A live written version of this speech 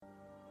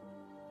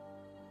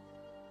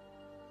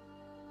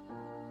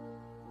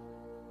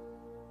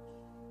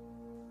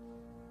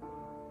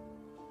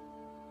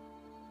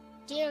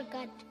Dear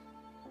God,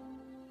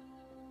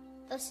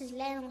 this is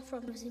Lionel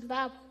from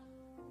Zimbabwe.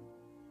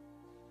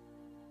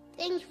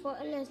 Thank you for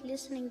always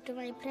listening to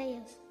my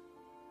prayers.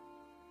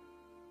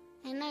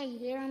 I know you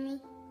hear me,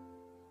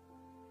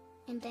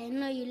 and I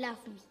know you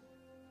love me.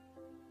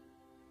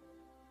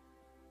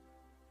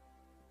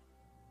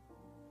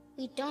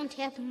 We don't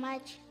have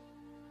much,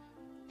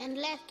 and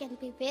life can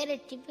be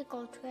very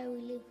difficult where we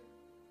live.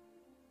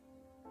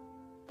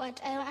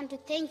 But I want to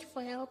thank you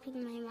for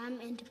helping my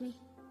mom and me.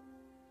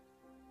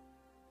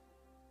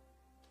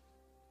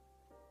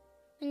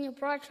 When you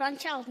brought One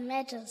Child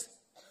Matters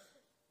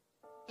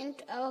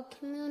into our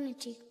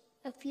community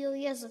a few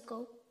years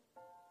ago,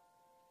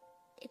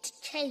 it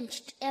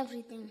changed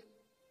everything.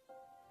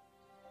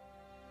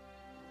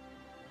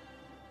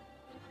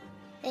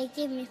 They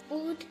gave me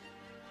food,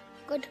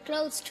 good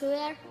clothes to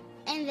wear,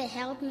 and they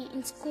helped me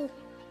in school.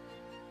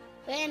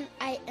 When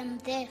I am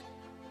there,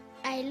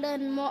 I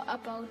learn more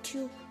about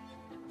you,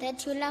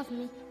 that you love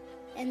me,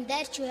 and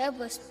that you have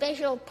a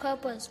special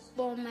purpose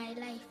for my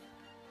life.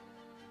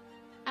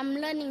 I'm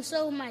learning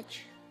so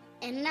much,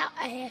 and now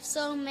I have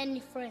so many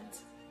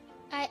friends.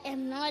 I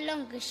am no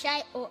longer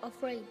shy or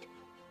afraid.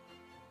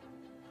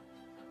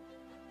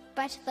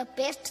 But the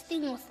best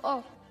thing of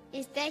all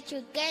is that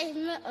you gave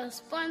me a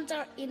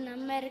sponsor in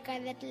America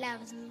that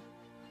loves me.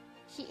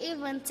 She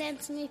even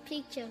sends me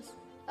pictures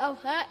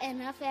of her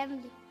and her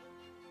family.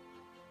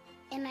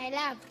 And I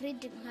love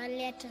reading her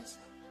letters.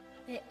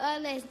 They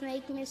always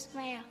make me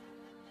smile.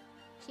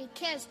 She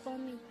cares for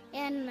me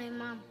and my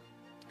mom,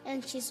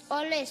 and she's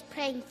always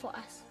praying for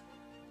us.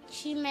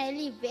 She may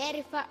live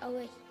very far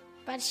away,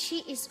 but she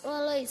is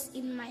always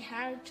in my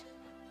heart.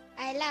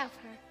 I love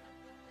her.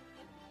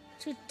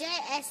 Today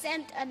I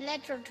sent a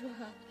letter to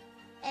her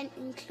and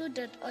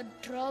included a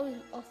drawing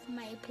of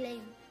my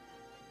plane.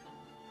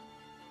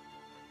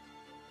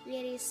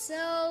 It is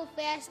so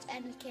fast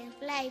and can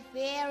fly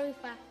very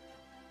far.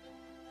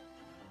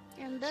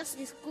 And this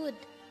is good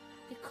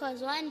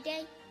because one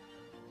day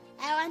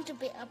I want to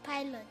be a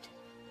pilot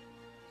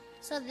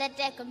so that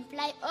I can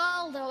fly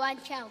all the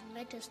One Child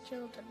Matters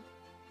children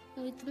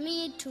with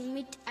me to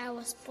meet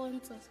our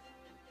sponsors.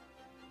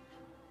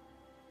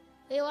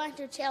 We want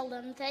to tell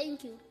them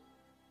thank you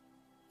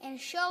and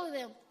show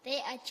them they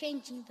are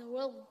changing the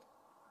world.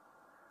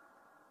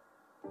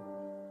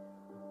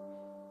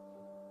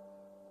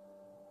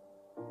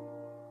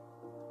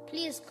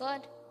 Please,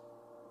 God,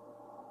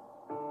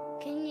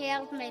 can you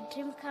help my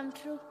dream come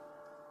true?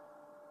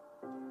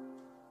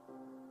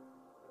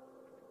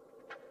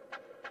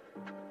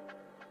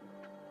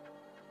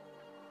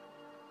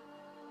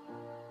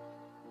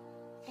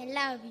 I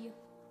love you,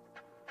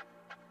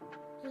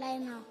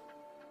 Lionel.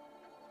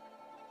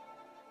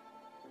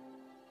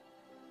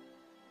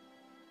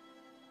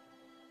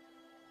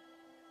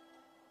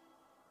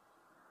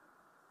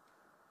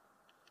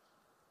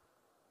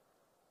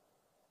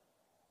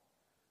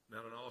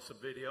 Not an awesome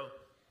video.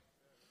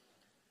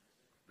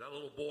 That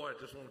little boy, I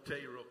just want to tell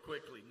you real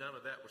quickly, none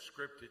of that was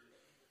scripted.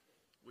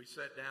 We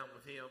sat down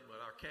with him with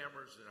our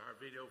cameras and our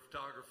video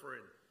photographer,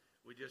 and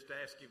we just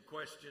asked him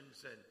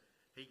questions, and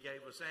he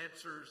gave us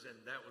answers, and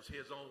that was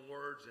his own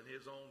words and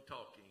his own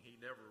talking. He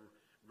never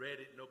read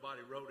it.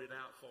 Nobody wrote it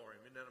out for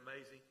him. Isn't that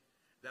amazing?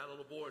 That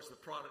little boy is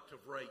the product of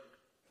rape.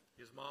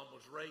 His mom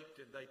was raped,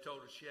 and they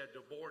told her she had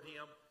to abort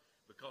him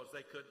because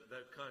the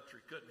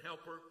country couldn't help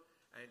her.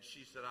 And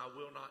she said, I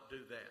will not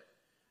do that.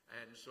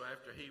 And so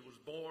after he was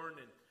born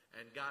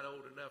and got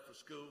old enough for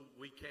school,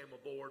 we came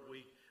aboard.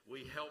 We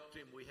helped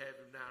him. We have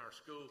him now in our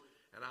school.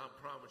 And I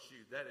promise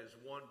you, that is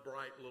one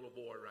bright little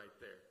boy right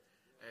there.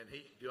 And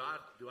do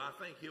I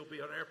think he'll be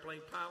an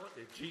airplane pilot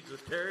if Jesus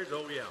tarries?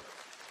 Oh, yeah.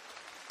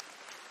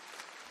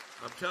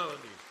 I'm telling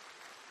you.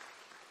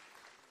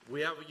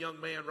 We have a young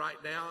man right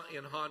now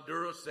in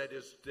Honduras that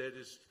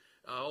is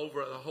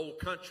over the whole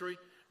country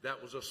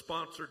that was a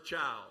sponsored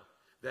child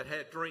that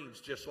had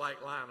dreams just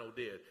like Lionel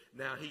did.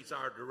 Now he's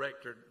our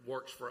director,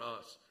 works for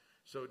us.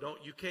 So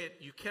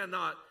you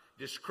cannot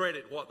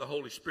discredit what the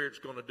Holy Spirit's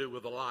going to do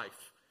with a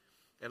life.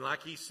 And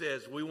like he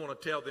says, we want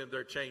to tell them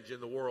they're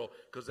changing the world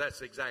because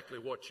that's exactly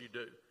what you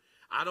do.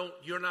 I'm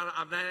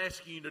not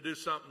asking you to do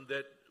something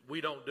that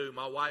we don't do.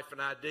 My wife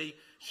and I, Dee,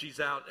 she's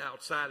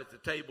outside at the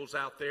tables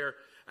out there,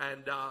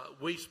 and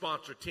we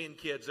sponsor 10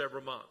 kids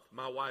every month,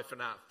 my wife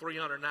and I,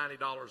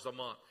 $390 a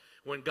month.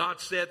 When God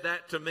said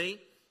that to me,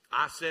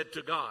 I said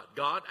to God,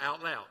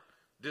 out loud,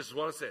 this is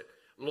what I said,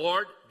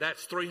 Lord,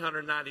 that's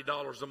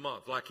 $390 a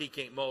month. Like he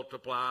can't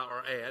multiply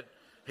or add.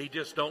 He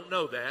just don't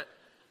know that,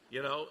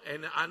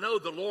 And I know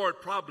the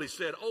Lord probably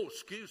said, oh,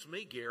 excuse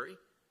me, Gary.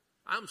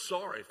 I'm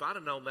sorry. If I'd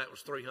have known that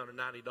was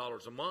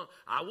 $390 a month,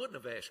 I wouldn't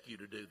have asked you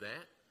to do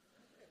that.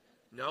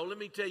 No, let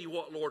me tell you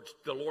what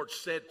the Lord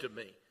said to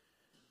me.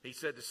 He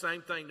said the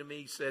same thing to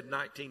me. He said in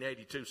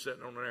 1982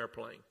 sitting on an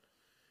airplane.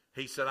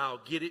 He said,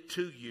 I'll get it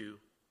to you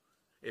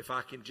if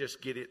I can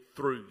just get it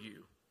through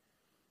you.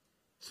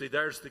 See,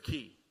 there's the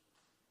key.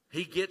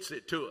 He gets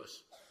it to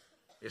us.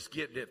 It's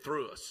getting it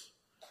through us.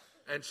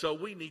 And so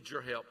we need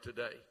your help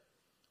today.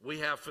 We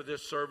have for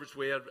this service,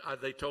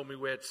 they told me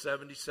we had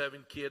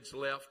 77 kids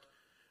left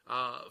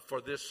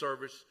for this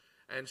service.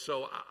 And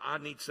so I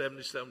need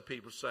 77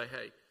 people to say,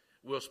 hey,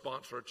 we'll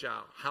sponsor a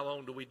child. How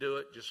long do we do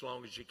it? Just as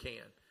long as you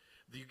can.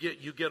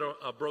 You get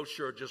a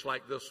brochure just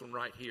like this one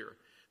right here.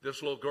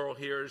 This little girl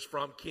here is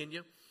from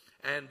Kenya.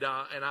 And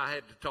I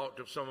had to talk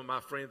to some of my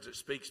friends that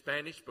speak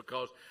Spanish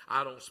because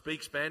I don't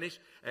speak Spanish.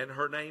 And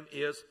her name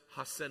is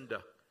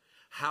Jacinda.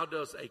 How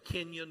does a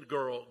Kenyan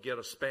girl get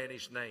a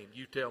Spanish name?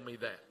 You tell me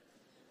that.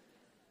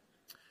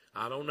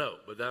 I don't know,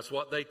 but that's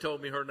what they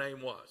told me her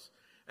name was.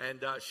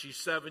 And she's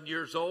 7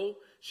 years old.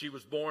 She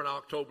was born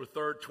October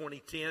 3rd,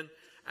 2010.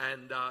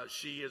 And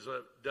she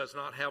does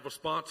not have a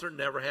sponsor,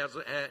 never has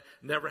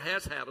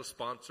had a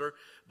sponsor.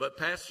 But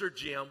Pastor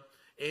Jim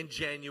in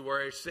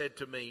January said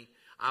to me,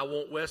 I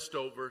want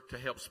Westover to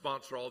help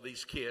sponsor all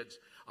these kids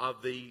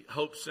of the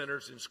Hope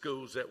Centers and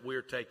schools that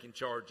we're taking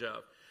charge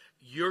of.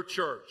 Your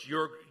church,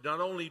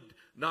 not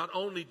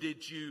only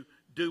did you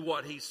do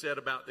what he said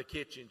about the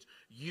kitchens,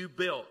 you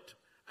built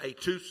a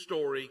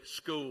 2-story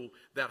school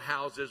that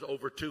houses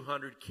over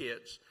 200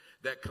 kids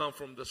that come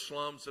from the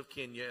slums of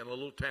Kenya in a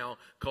little town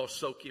called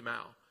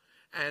Syokimau.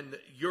 And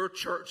your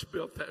church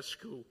built that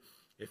school.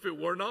 If it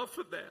were not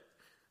for that,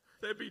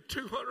 there'd be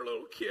 200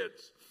 little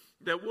kids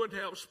that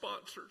wouldn't have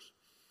sponsors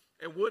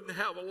and wouldn't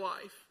have a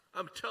life.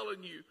 I'm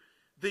telling you,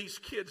 these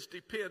kids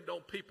depend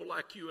on people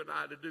like you and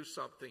I to do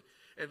something.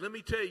 And let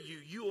me tell you,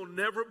 you will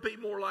never be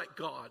more like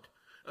God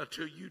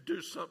until you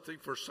do something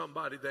for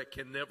somebody that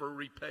can never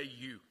repay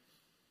you.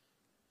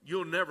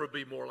 You'll never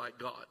be more like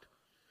God.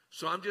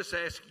 So I'm just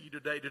asking you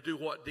today to do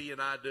what Dee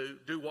and I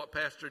do what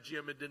Pastor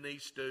Jim and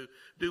Denise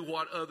do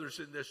what others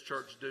in this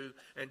church do,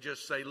 and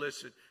just say,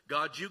 listen,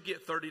 God, you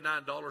get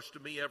 $39 to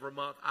me every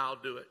month, I'll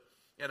do it.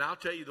 And I'll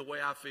tell you the way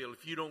I feel.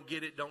 If you don't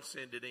get it, don't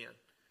send it in.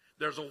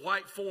 There's a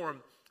white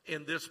form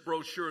in this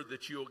brochure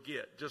that you'll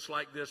get, just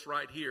like this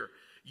right here.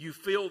 You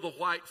fill the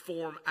white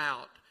form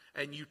out,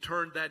 and you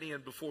turn that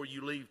in before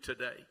you leave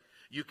today.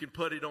 You can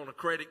put it on a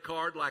credit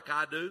card like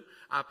I do.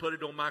 I put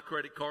it on my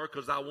credit card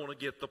because I want to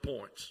get the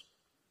points.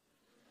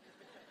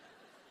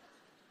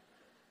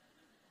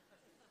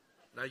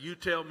 Now, you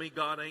tell me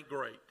God ain't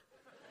great.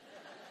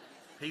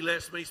 He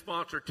lets me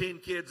sponsor 10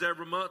 kids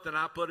every month, and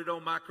I put it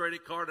on my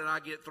credit card, and I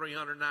get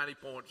 390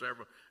 points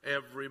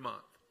every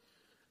month.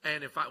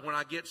 And when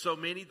I get so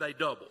many, they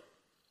double.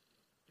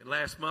 And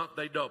last month,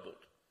 they doubled.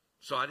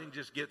 So I didn't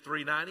just get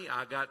 390.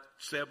 I got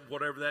 7,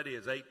 whatever that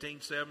is,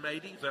 18,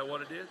 780. Is that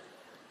what it is?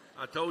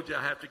 I told you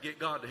I have to get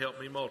God to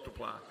help me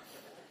multiply.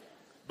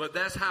 But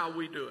that's how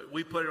we do it.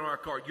 We put it on our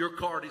card. Your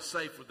card is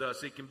safe with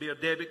us. It can be a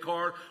debit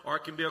card or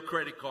it can be a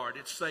credit card.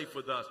 It's safe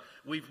with us.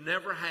 We've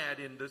never had,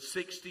 in the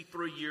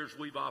 63 years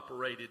we've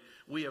operated,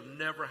 we have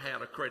never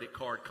had a credit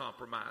card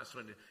compromise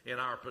in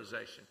our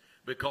possession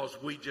because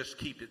we just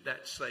keep it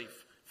that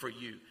safe for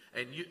you.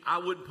 And I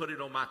wouldn't put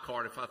it on my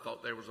card if I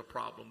thought there was a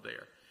problem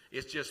there.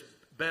 It's just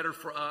better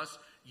for us.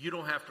 You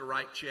don't have to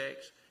write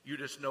checks. You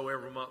just know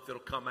every month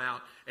it'll come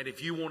out. And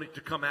if you want it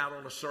to come out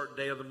on a certain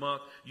day of the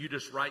month, you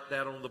just write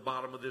that on the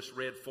bottom of this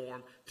red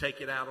form.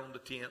 Take it out on the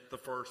 10th, the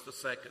 1st, the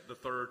 2nd, the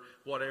 3rd,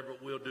 whatever.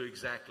 We'll do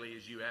exactly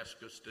as you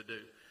ask us to do.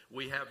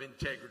 We have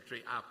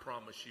integrity. I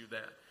promise you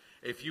that.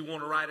 If you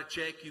want to write a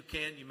check, you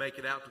can. You make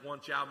it out to One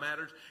Child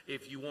Matters.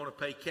 If you want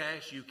to pay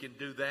cash, you can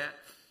do that.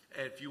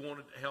 And if you want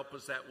to help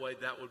us that way,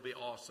 that would be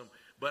awesome.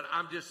 But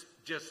I'm just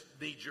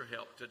need your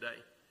help today.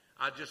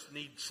 I just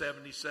need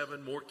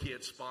 77 more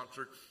kids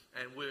sponsored.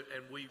 And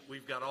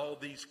we've got all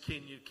these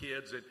Kenyan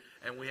kids,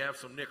 and we have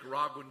some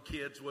Nicaraguan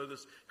kids with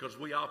us because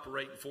we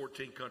operate in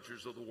 14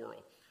 countries of the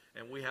world.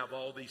 And we have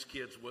all these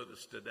kids with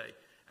us today.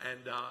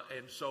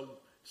 And so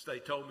they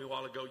told me a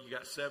while ago you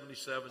got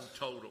 77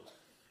 total.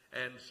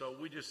 And so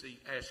we just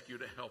ask you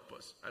to help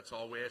us. That's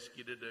all we ask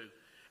you to do.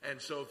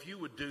 And so if you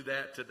would do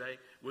that today,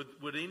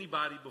 would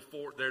anybody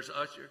before, there's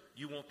Usher,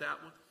 you want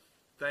that one?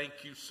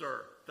 Thank you,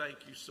 sir. Thank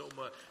you so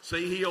much.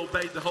 See, he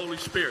obeyed the Holy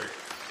Spirit.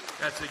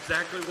 That's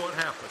exactly what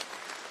happened.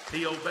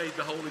 He obeyed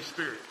the Holy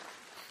Spirit.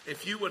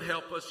 If you would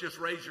help us, just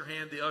raise your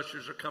hand. The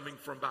ushers are coming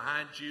from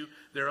behind you.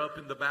 They're up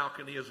in the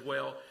balcony as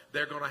well.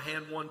 They're going to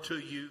hand one to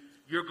you.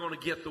 You're going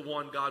to get the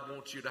one God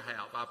wants you to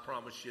have. I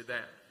promise you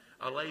that.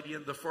 A lady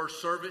in the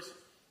first service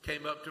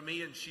came up to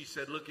me and she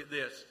said, look at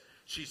this.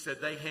 She said,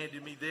 they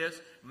handed me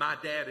this. My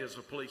dad is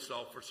a police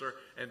officer,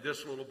 and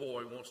this little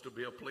boy wants to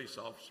be a police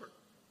officer.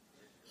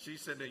 She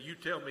said, now you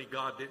tell me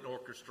God didn't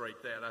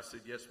orchestrate that. I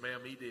said, yes,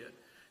 ma'am, he did.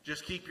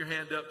 Just keep your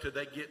hand up till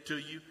they get to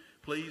you.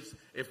 Please,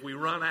 if we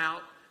run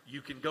out,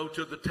 you can go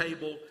to the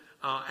table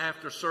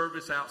after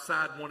service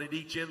outside, one at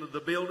each end of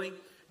the building.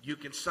 You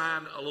can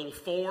sign a little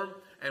form,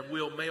 and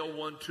we'll mail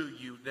one to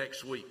you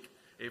next week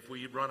if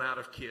we run out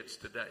of kids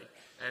today.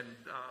 And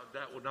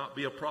that would not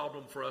be a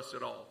problem for us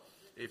at all.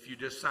 If you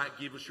just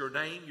give us your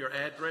name, your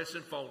address,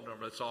 and phone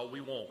number, that's all we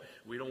want.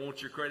 We don't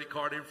want your credit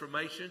card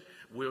information.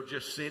 We'll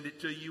just send it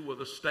to you with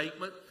a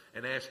statement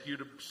and ask you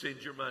to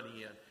send your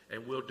money in.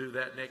 And we'll do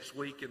that next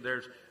week. And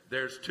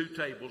there's 2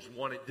 tables,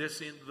 one at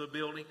this end of the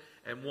building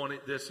and one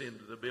at this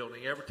end of the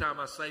building. Every time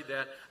I say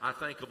that, I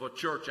think of a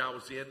church I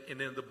was in, and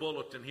in the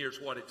bulletin,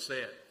 here's what it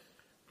said.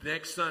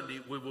 next Sunday,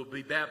 we will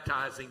be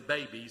baptizing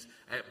babies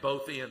at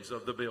both ends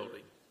of the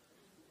building.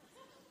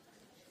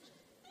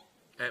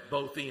 At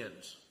both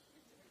ends.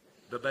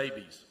 The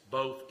babies,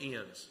 both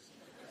ends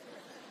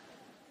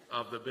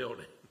of the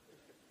building.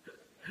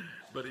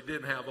 But it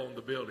didn't have on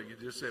the building. It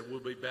just said we'll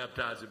be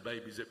baptizing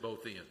babies at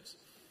both ends.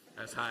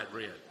 That's how it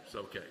read. It's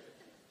okay.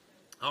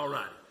 All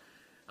right.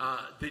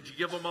 Did you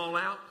give them all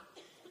out?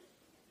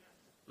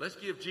 Let's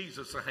give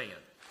Jesus a hand.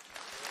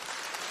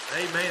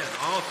 Amen.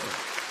 Awesome.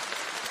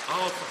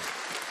 Awesome.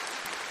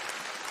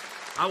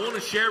 I want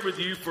to share with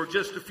you for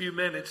just a few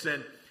minutes,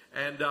 and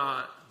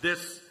I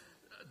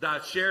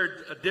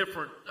shared a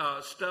different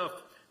stuff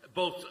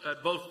both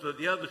of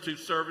the other two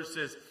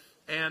services,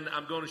 and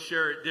I'm going to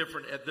share it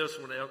different at this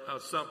one,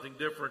 something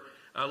different.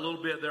 A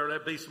little bit there'll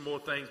be some more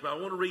things, but I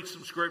want to read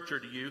some scripture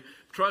to you.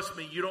 Trust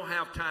me, you don't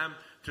have time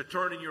to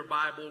turn in your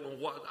Bible on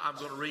what I'm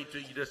going to read to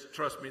you. Just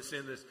trust me,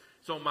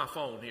 it's on my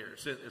phone here.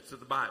 It's in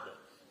the Bible.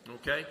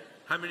 Okay?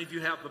 How many of you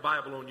have the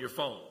Bible on your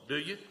phone? Do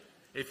you?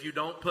 If you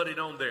don't, put it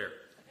on there.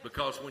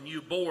 Because when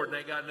you're bored and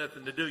ain't got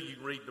nothing to do, you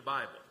can read the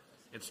Bible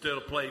instead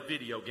of play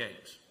video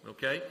games.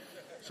 Okay?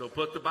 So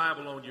put the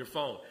Bible on your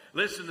phone.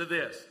 Listen to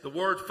this. The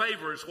word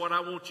favor is what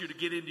I want you to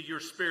get into your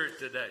spirit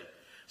today.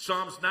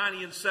 Psalms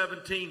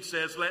 90:17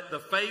 says, "Let the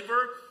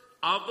favor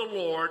of the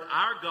Lord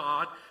our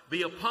God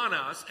be upon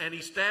us, and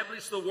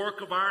establish the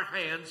work of our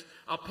hands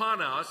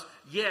upon us.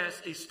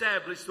 Yes,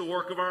 establish the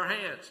work of our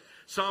hands."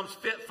 Psalms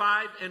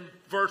 5 and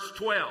verse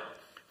 12.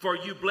 "For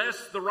you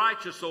bless the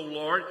righteous, O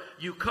Lord.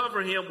 You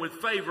cover him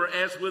with favor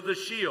as with a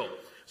shield."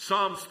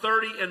 Psalms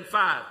 30 and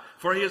 5.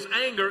 "For his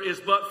anger is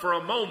but for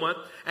a moment,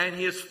 and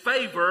his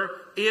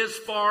favor is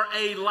for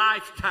a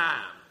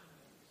lifetime."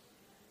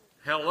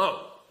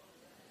 Hello.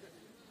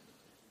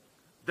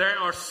 There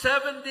are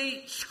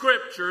 70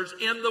 scriptures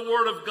in the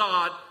Word of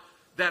God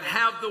that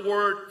have the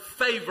word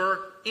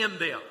favor in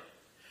them.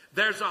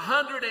 There's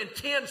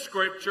 110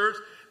 scriptures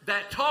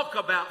that talk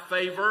about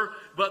favor,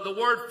 but the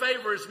word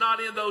favor is not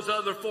in those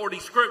other 40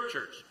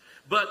 scriptures.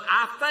 But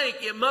I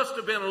think it must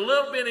have been a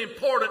little bit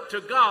important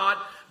to God,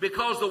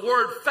 because the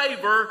word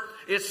favor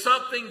is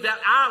something that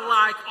I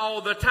like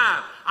all the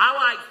time. I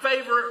like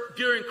favor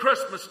during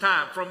Christmas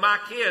time from my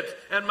kids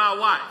and my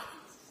wife.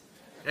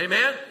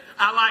 Amen?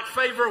 I like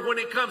favor when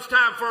it comes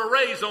time for a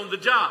raise on the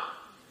job.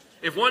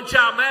 If One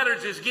Child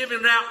Matters is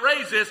giving out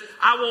raises,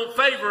 I want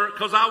favor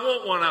because I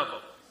want one of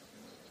them.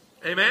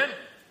 Amen?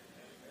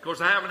 Of course,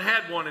 I haven't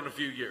had one in a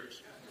few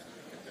years.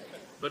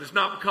 But it's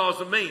not because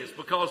of me. It's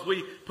because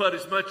we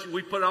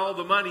put all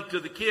the money to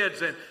the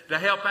kids and to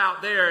help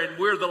out there, and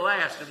we're the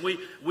last. And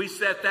we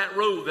set that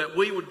rule that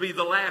we would be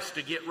the last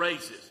to get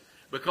raises,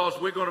 because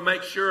we're going to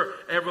make sure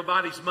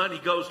everybody's money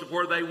goes to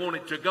where they want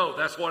it to go.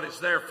 That's what it's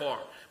there for.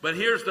 But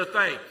here's the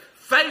thing.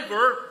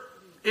 Favor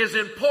is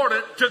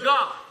important to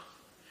God.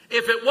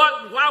 If it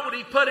wasn't, why would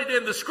he put it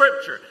in the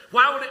scripture?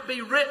 Why would it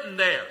be written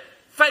there?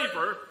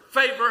 Favor,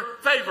 favor,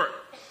 favor.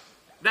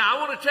 Now, I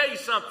want to tell you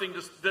something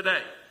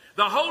today.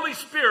 The Holy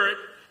Spirit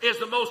is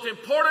the most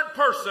important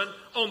person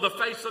on the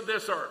face of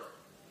this earth.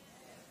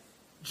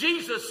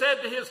 Jesus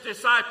said to his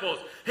disciples,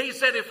 he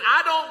said, "If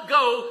I don't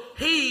go,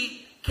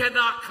 he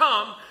cannot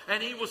come."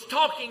 And he was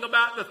talking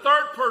about the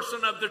third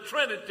person of the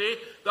Trinity,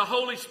 the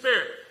Holy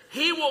Spirit.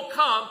 He will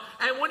come,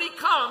 and when he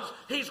comes,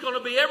 he's going to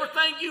be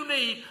everything you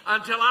need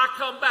until I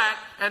come back,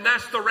 and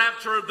that's the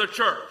rapture of the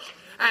church.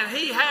 And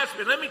he has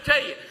been. Let me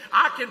tell you,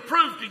 I can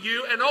prove to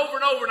you, and over,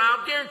 and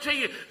I'll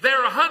guarantee you,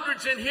 there are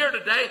hundreds in here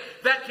today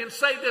that can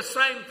say the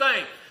same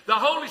thing. The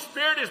Holy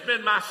Spirit has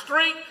been my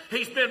strength.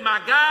 He's been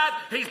my guide.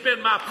 He's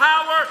been my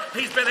power.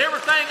 He's been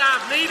everything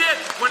I've needed.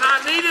 When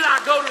I need it,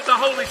 I go to the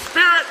Holy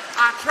Spirit.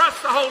 I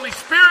trust the Holy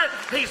Spirit.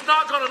 He's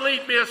not going to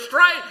lead me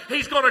astray.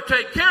 He's going to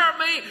take care of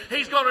me.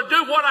 He's going to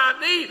do what I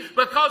need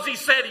because he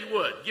said he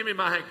would. Give me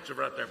my handkerchief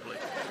right there, please.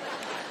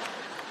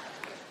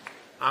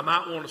 I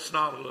might want to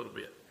snot a little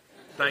bit.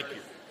 Thank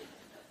you.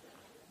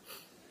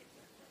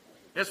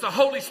 It's the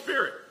Holy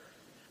Spirit.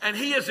 And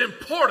he is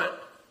important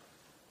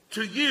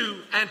to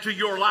you and to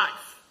your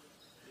life.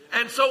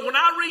 And so when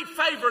I read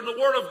favor in the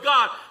Word of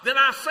God, then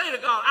I say to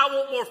God, I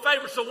want more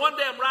favor. So one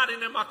day I'm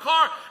riding in my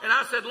car and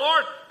I said,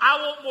 Lord,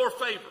 I want more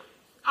favor.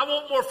 I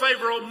want more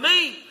favor on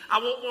me. I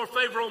want more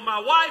favor on my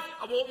wife.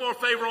 I want more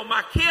favor on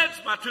my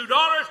kids, my 2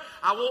 daughters.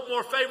 I want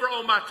more favor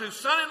on my 2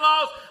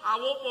 son-in-laws. I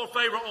want more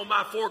favor on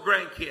my 4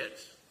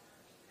 grandkids.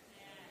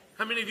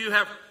 How many of you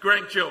have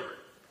grandchildren?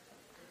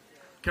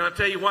 Can I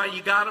tell you why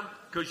you got them?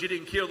 Because you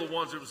didn't kill the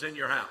ones that was in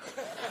your house.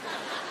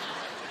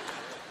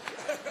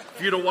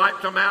 If you'd have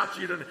wiped them out,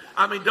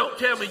 don't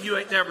tell me you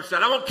ain't never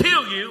said, I'm going to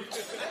kill you.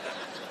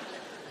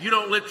 You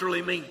don't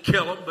literally mean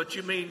kill them, but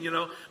you mean,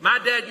 My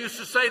dad used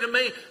to say to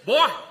me,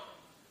 boy,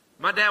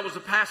 my dad was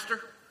a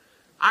pastor.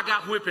 I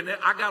got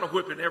a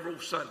whipping every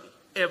Sunday.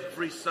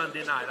 Every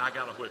Sunday night I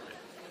got a whipping.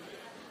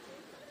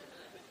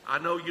 I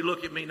know you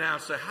look at me now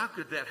and say, how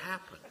could that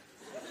happen?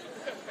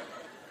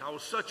 I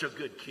was such a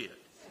good kid.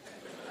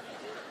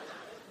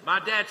 My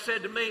dad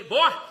said to me,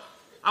 boy,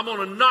 I'm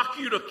going to knock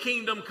you to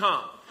kingdom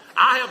come.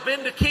 I have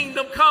been to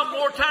Kingdom Come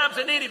more times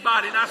than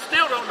anybody, and I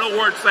still don't know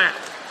where it's at.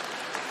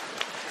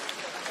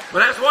 But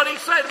that's what he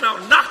said.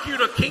 I'll knock you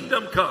to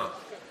Kingdom Come.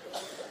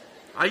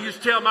 I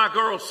used to tell my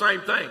girls the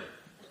same thing.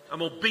 I'm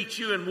going to beat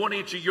you in 1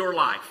 inch of your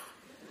life.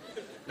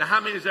 Now,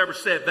 how many has ever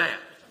said that?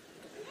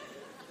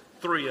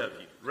 3 of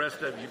you. The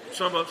rest of you,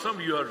 some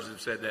of you others have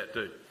said that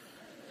too.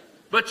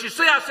 But you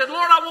see, I said,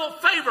 Lord, I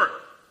want favor.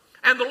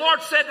 And the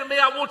Lord said to me,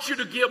 I want you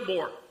to give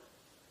more.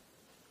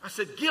 I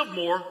said, give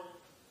more?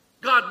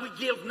 God, we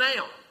give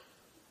now.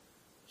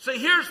 See,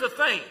 here's the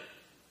thing.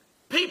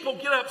 People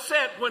get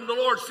upset when the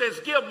Lord says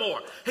give more.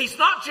 He's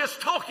not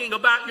just talking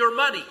about your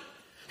money.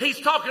 He's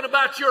talking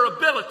about your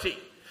ability.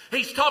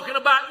 He's talking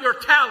about your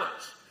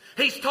talents.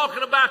 He's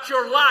talking about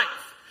your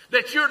life.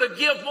 That you're to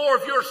give more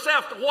of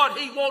yourself to what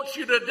he wants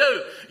you to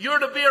do. You're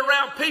to be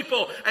around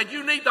people, and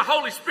you need the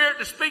Holy Spirit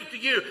to speak to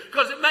you,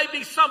 because it may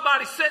be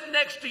somebody sitting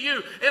next to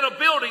you in a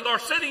building or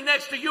sitting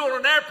next to you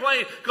on an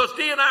airplane, because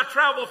Dee and I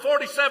travel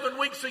 47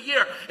 weeks a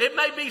year. It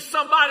may be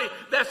somebody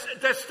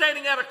that's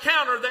standing at a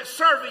counter that's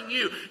serving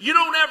you. You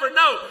don't ever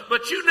know,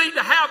 but you need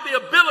to have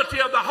the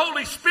ability of the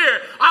Holy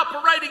Spirit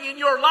operating in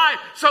your life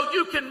so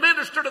you can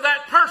minister to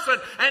that person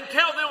and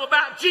tell them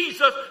about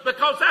Jesus,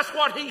 because that's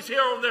what he's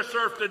here on this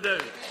earth to do.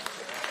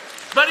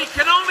 But he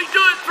can only do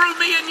it through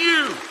me and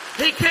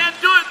you. He can't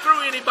do it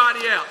through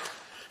anybody else.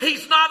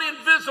 He's not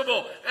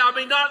invisible. I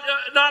mean,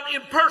 not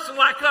in person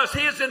like us.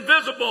 He is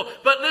invisible.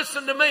 But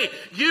listen to me.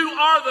 You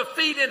are the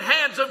feet and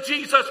hands of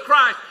Jesus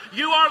Christ.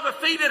 You are the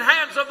feet and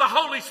hands of the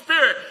Holy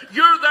Spirit.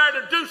 You're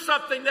there to do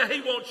something that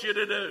he wants you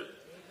to do.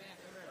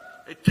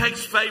 It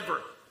takes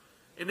favor.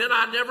 And then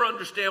I never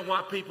understand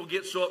why people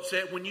get so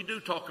upset when you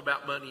do talk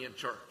about money in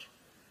church.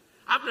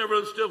 I've never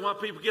understood why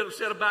people get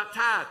upset about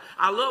tithe.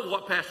 I love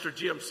what Pastor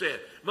Jim said.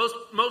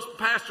 Most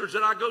pastors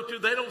that I go to,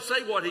 they don't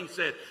say what he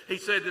said. He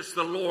said it's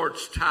the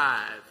Lord's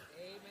tithe.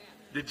 Amen.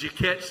 Did you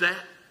catch that?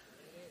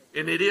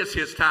 And it is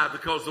his tithe,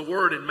 because the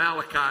word in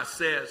Malachi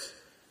says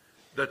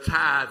the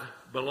tithe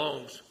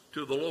belongs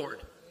to the Lord.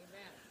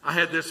 Amen. I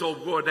had this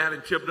old boy down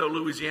in Thibodaux,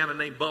 Louisiana,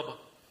 named Bubba.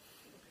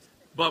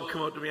 Bubba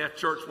come up to me at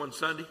church one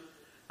Sunday.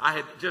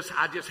 I just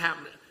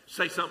happened to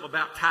say something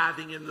about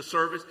tithing in the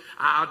service.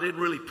 I didn't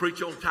really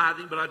preach on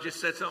tithing, but I just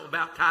said something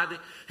about tithing.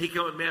 He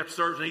came to me after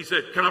service and he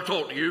said, "Can I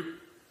talk to you?"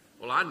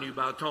 Well, I knew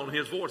by the tone of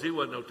his voice he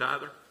wasn't no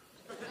tither.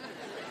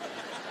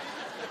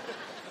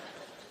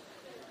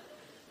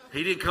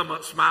 He didn't come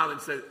up smiling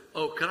and say,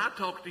 "Oh, can I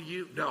talk to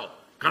you?" No.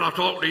 "Can I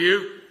talk to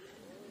you?"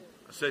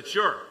 I said,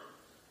 "Sure."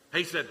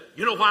 He said,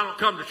 "You know why I don't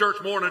come to church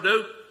more than I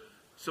do?"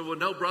 I said, "Well,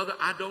 no, brother,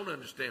 I don't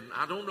understand.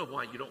 I don't know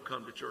why you don't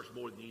come to church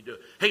more than you do."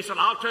 He said,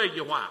 "I'll tell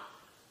you why."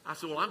 I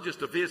said, "Well, I'm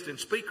just a visiting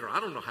speaker. I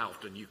don't know how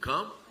often you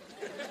come."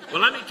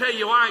 "Well, let me tell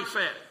you why," he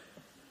said.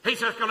 He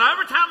says, "Because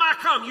every time I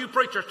come, you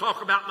preachers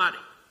talk about money."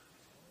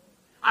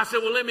 I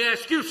said, "Well, let me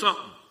ask you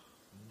something,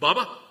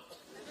 Bubba."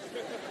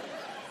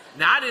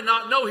 Now, I did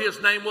not know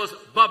his name was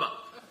Bubba.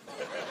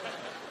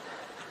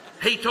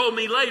 He told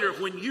me later,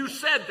 "When you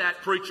said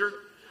that, preacher,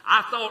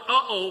 I thought,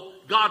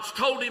 God's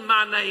told him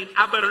my name.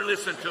 I better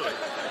listen to it."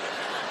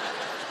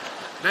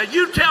 Now,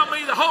 you tell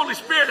me the Holy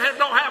Spirit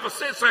don't have a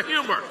sense of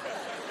humor.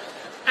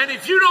 And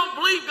if you don't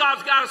believe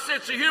God's got a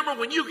sense of humor,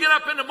 when you get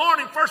up in the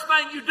morning, first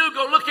thing you do,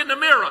 go look in the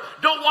mirror.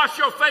 Don't wash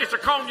your face or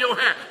comb your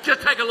hair.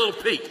 Just take a little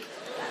peek.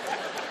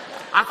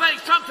 I think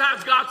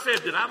sometimes God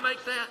said, "Did I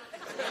make that?"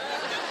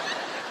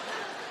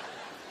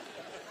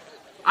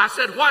 I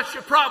said, "What's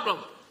your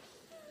problem?"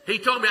 He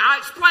told me. I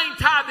explained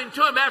tithing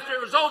to him after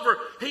it was over.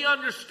 He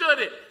understood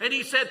it. And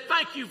he said,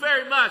 "Thank you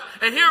very much."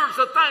 And here's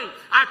the thing.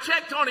 I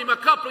checked on him a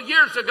couple of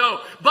years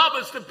ago.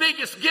 Bubba's the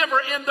biggest giver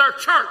in their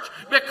church,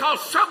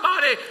 because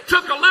somebody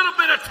took a little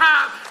bit of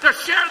time to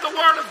share the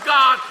word of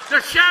God,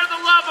 to share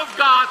the love of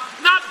God,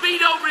 not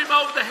beat over him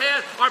over the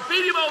head or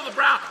beat him over the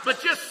brow, but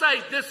just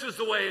say, "This is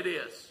the way it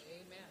is."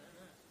 Amen.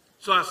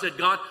 So I said,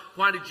 "God,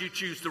 why did you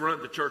choose to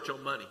run the church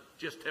on money?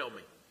 Just tell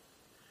me.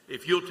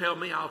 If you'll tell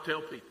me, I'll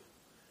tell people."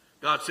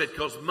 God said,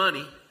 "Because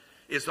money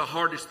is the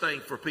hardest thing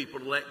for people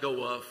to let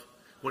go of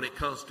when it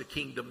comes to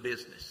kingdom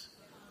business.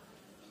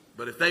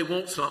 But if they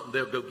want something,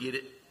 they'll go get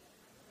it."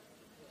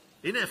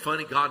 Isn't that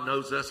funny? God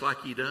knows us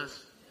like he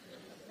does.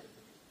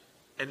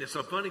 And it's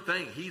a funny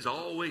thing. He's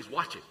always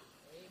watching.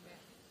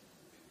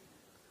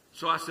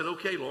 So I said,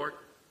 "Okay, Lord,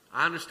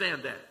 I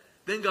understand that."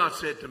 Then God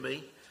said to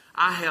me,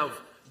 "I have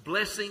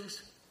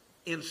blessings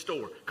in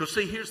store." Because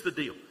see, here's the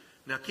deal.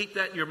 Now keep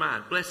that in your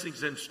mind.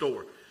 Blessings in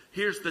store.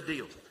 Here's the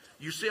deal.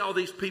 You see all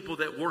these people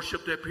that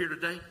worshiped up here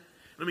today?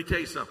 Let me tell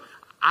you something.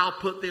 I'll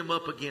put them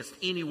up against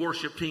any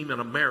worship team in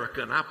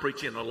America, and I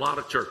preach in a lot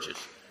of churches.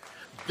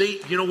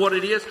 You know what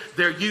it is?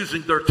 They're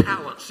using their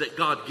talents that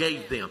God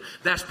gave them.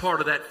 That's part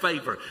of that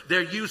favor.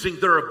 They're using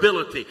their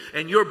ability.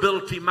 And your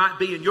ability might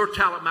be, and your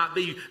talent might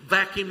be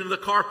vacuuming the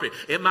carpet.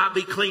 It might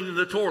be cleaning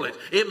the toilets.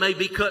 It may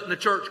be cutting the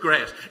church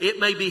grass. It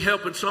may be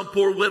helping some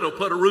poor widow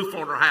put a roof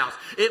on her house.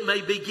 It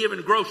may be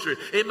giving groceries.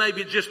 It may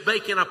be just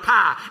baking a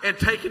pie and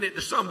taking it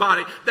to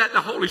somebody that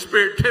the Holy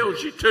Spirit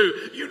tells you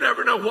to. You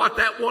never know what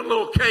that one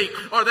little cake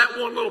or that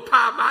one little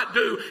pie might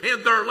do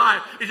in their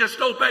life. You just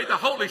obey the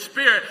Holy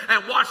Spirit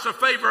and watch the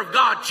favor of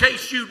God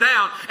chase you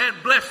down and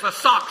bless the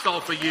socks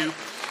off of you,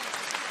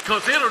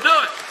 because it'll do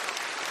it.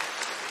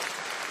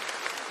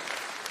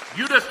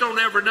 You just don't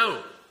ever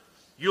know.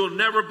 You'll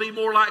never be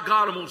more like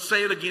God. I'm going to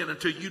say it again,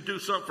 until you do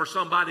something for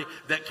somebody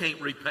that can't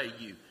repay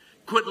you.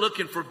 Quit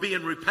looking for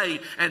being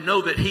repaid and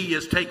know that He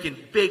is taking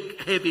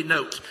big, heavy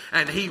notes,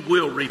 and He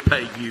will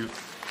repay you.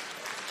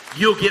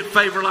 You'll get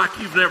favor like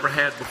you've never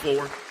had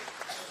before.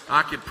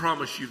 I can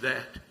promise you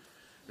that.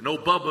 And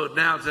old Bubba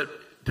now that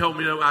told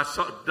me, I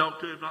talked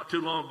to him not too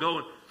long ago,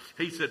 and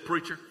he said,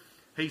 "Preacher,"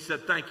 he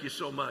said, "thank you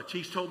so much."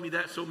 He's told me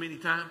that so many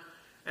times,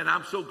 and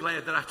I'm so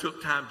glad that I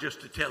took time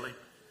just to tell him.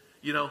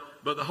 You know,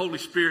 but the Holy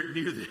Spirit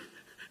knew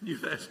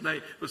that his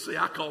name. But see,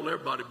 I call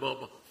everybody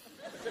Bubba.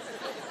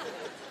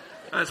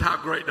 That's how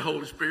great the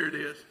Holy Spirit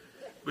is.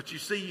 But you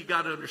see, you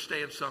got to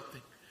understand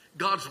something.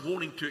 God's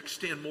wanting to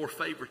extend more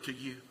favor to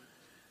you,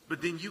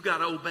 but then you got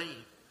to obey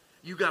Him.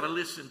 You got to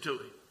listen to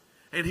Him.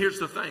 And here's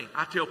the thing.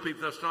 I tell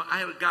people this.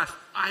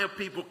 I have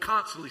people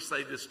constantly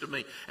say this to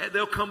me. And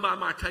they'll come by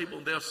my table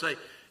and they'll say,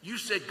 "You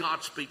said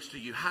God speaks to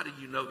you. How do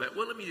you know that?"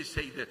 Well, let me just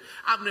tell you that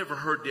I've never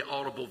heard the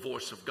audible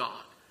voice of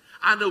God.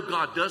 I know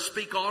God does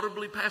speak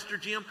audibly, Pastor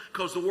Jim,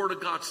 because the Word of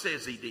God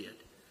says He did.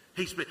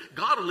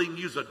 God will even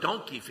use a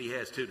donkey if He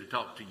has to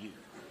talk to you.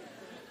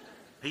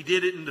 He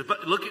did it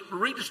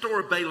read the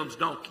story of Balaam's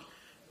donkey.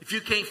 If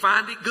you can't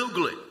find it,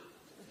 Google it.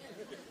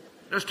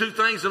 There's two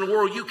things in the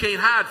world you can't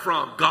hide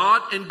from: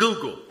 God and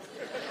Google.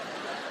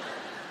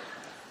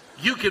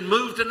 You can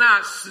move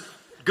tonight,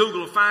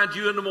 Google will find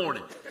you in the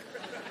morning.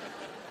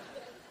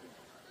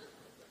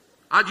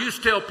 I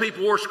used to tell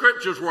people where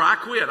scriptures were. I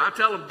quit. I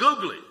tell them,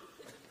 Google it.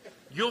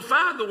 You'll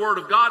find the Word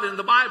of God in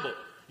the Bible.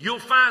 You'll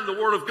find the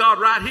Word of God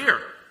right here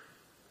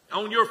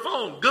on your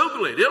phone.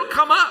 Google it. It'll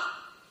come up.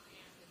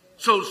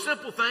 So the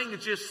simple thing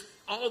is just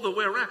all the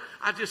way around.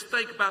 I just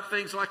think about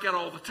things like that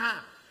all the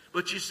time.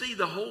 But you see,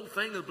 the whole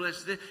thing of the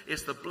blessings,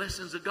 it's the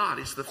blessings of God.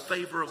 It's the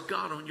favor of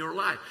God on your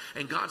life.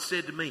 And God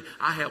said to me,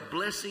 I have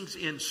blessings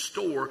in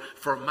store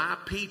for my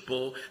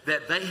people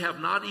that they have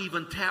not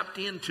even tapped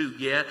into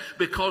yet,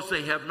 because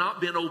they have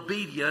not been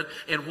obedient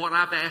in what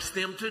I've asked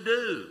them to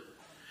do.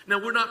 Now,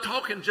 we're not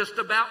talking just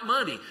about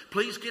money.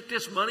 Please get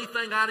this money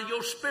thing out of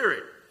your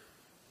spirit.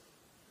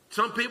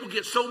 Some people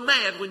get so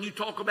mad when you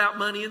talk about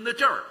money in the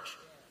church.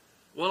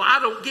 Well, I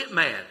don't get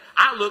mad.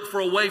 I look for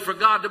a way for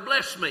God to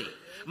bless me.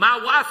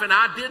 My wife and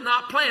I did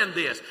not plan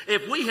this.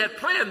 If we had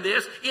planned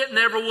this, it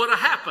never would have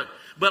happened.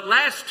 But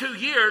last 2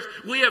 years,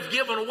 we have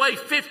given away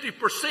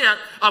 50%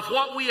 of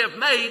what we have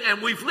made, and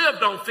we've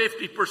lived on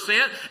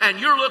 50%. And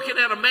you're looking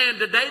at a man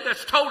today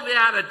that's totally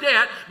out of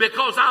debt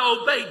because I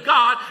obeyed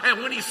God, and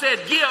when He said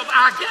give,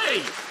 I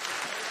gave.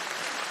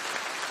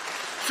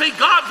 See,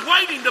 God's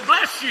waiting to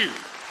bless you.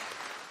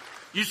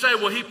 You say,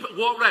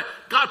 well,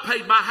 God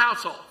paid my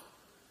house off.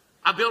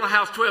 I built a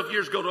house 12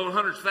 years ago to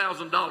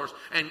 $100,000,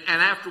 and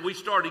after we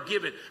started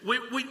giving, we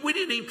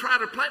didn't even try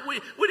to plan.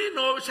 We didn't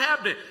know it was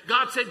happening.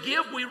 God said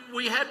give.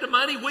 We had the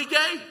money. We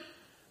gave.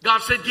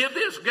 God said give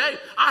this. Gave.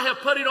 I have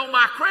put it on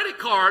my credit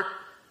card,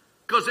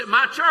 because at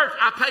my church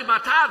I pay my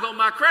tithe on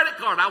my credit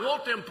card. I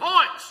want them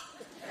points.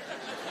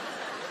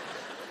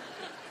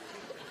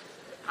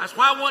 That's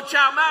why One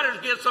Child Matters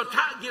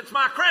gets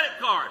my credit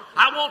card.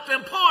 I want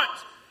them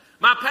points.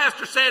 My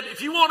pastor said,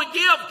 if you want to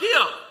give,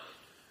 give.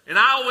 And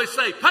I always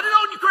say, put it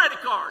on your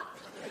credit card.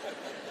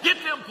 Get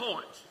them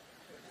points.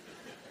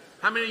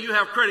 How many of you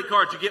have credit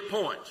cards you get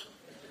points?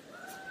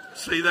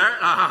 See there?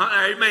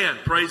 Amen.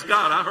 Praise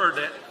God. I heard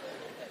that.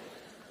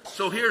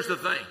 So here's the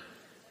thing.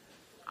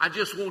 I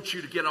just want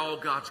you to get all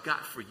God's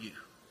got for you.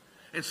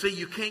 And see,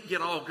 you can't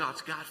get all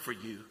God's got for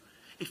you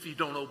if you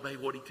don't obey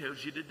what He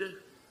tells you to do.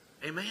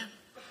 Amen?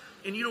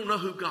 And you don't know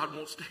who God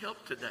wants to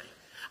help today.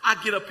 I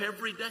get up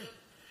every day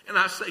and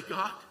I say,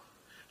 God,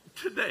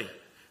 today,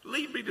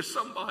 lead me to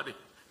somebody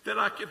that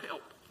I can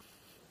help.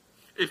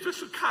 If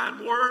it's a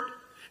kind word,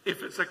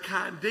 if it's a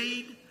kind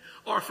deed,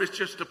 or if it's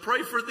just to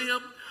pray for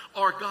them,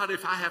 or God,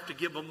 if I have to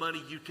give them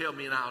money, you tell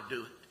me and I'll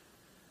do it.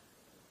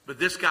 But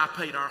this guy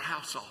paid our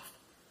house off.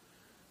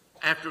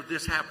 After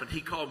this happened,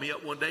 he called me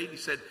up one day and he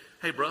said,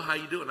 hey, bro, how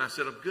you doing? I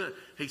said, I'm good.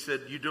 He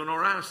said, you doing all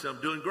right? I said,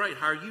 I'm doing great.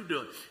 How are you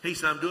doing? He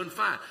said, I'm doing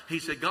fine. He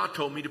said, God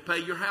told me to pay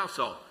your house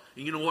off.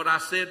 And you know what I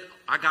said?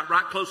 I got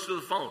right close to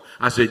the phone.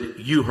 I said,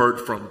 you heard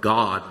from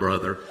God,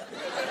 brother.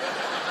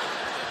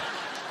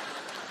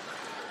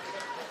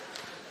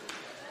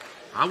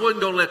 I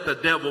wasn't going to let the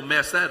devil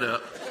mess that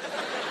up.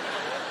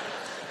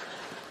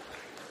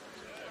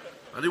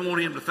 I didn't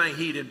want him to think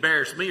he'd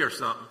embarrass me or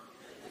something.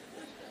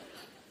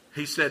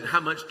 He said, how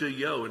much do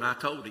you owe? And I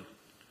told him.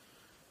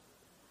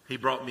 he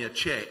brought me a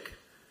check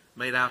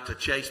made out to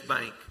Chase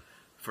Bank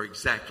for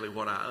exactly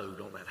what I owed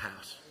on that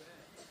house.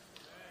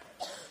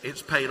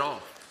 It's paid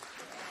off.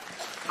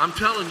 I'm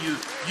telling you,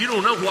 you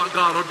don't know what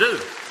God will do.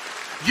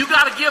 You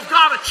got to give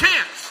God a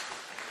chance.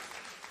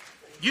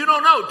 You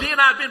don't know. Dee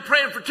and I have been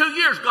praying for 2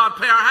 years, God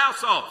pay our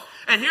house off.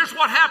 And here's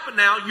what happened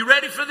now. You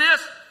ready for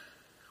this?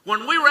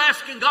 When we were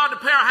asking God to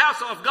pay our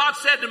house off, God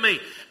said to me,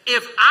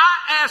 if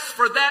I ask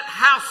for that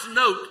house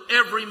note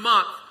every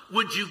month,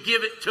 would you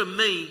give it to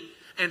me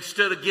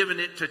instead of giving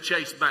it to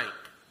Chase Bank?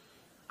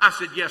 I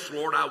said, yes,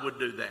 Lord, I would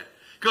do that.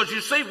 Because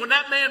you see, when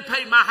that man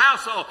paid my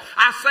house off,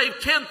 I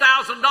saved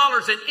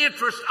 $10,000 in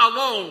interest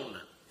alone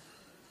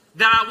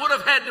that I would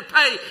have had to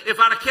pay if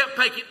I'd have kept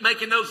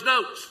making those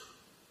notes.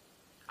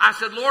 I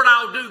said, Lord,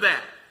 I'll do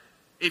that.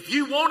 If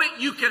you want it,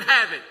 you can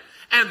have it.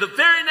 And the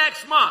very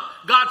next month,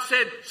 God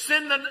said,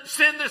 send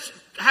this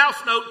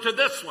house note to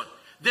this one.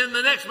 Then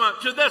the next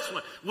month to this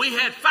one. We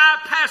had 5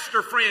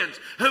 pastor friends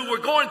who were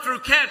going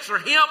through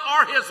cancer, him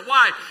or his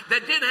wife,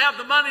 that didn't have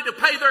the money to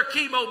pay their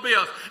chemo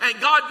bills. And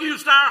God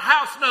used our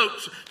house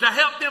notes to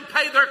help them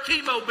pay their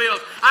chemo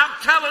bills. I'm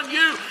telling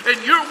you, and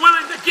you're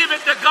willing to give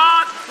it to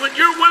God, when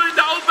you're willing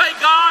to obey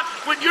God,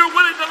 when you're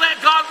willing to let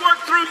God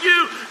work through you,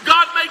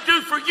 God may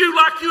do for you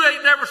like you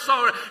ain't never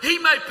saw it. He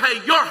may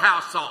pay your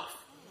house off.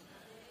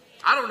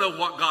 I don't know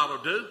what God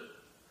will do,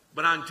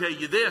 but I can tell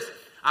you this,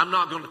 I'm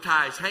not going to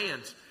tie his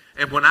hands.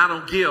 And when I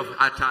don't give,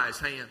 I tie his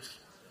hands.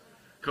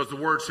 Because the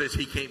word says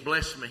he can't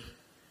bless me.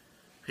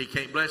 He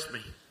can't bless me.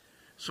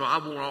 So I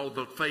want all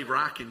the favor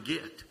I can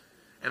get.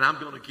 And I'm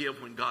going to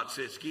give when God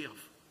says give.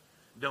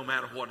 No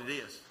matter what it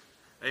is.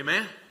 Amen?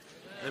 Amen?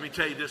 Let me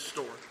tell you this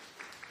story.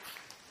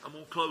 I'm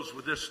going to close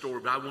with this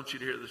story, but I want you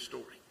to hear this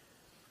story.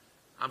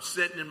 I'm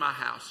sitting in my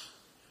house.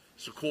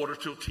 It's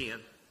 9:45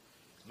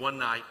 one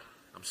night.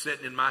 I'm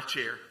sitting in my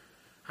chair.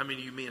 How many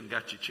of you men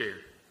got your chair?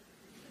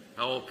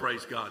 Oh,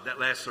 praise God. That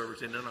last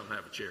service, and none of them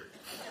have a chair.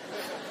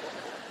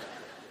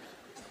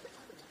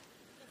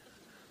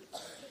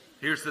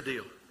 Here's the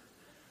deal.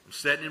 I'm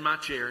sitting in my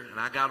chair, and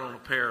I got on a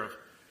pair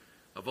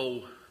of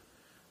old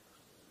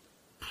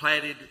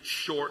plaited,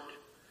 short,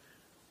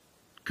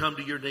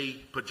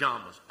 come-to-your-knee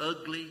pajamas.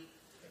 Ugly.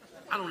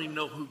 I don't even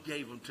know who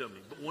gave them to me,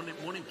 but one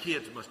of them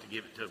kids must have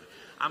given it to me.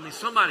 I mean,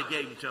 somebody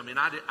gave them to me, and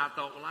I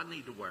thought, well, I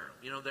need to wear them.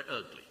 You know, they're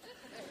ugly.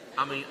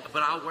 I mean,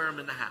 but I'll wear them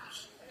in the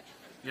house.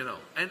 You know,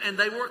 and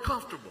they were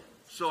comfortable.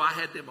 So I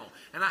had them on.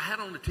 And I had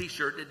on a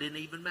T-shirt that didn't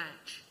even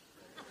match.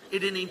 It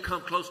didn't even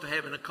come close to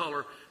having a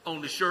color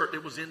on the shirt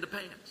that was in the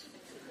pants.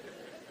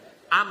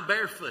 I'm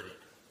barefooted.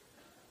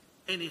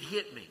 And it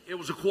hit me. It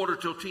was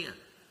 9:45.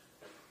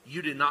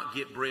 You did not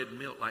get bread and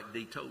milk like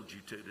Dee told you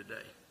to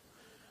today.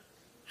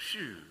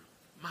 Shoo,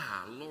 my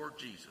Lord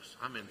Jesus,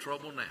 I'm in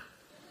trouble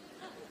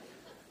now.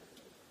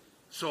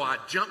 So I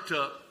jumped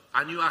up.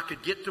 I knew I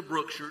could get to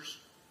Brookshire's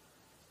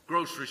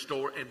grocery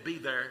store and be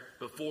there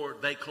before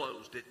they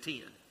closed at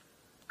 10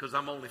 because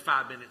I'm only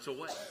 5 minutes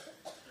away.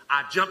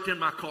 I jumped in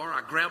my car.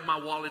 I grabbed my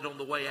wallet on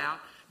the way out,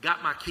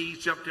 got my keys,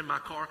 jumped in my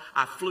car.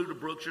 I flew to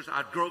Brookshire's.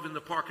 I drove in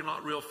the parking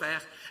lot real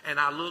fast, and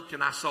I looked,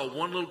 and I saw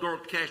one little girl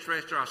at the cash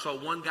register. I saw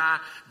one guy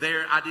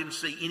there. I didn't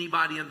see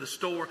anybody in the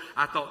store.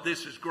 I thought,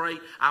 this is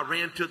great. I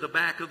ran to the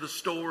back of the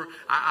store.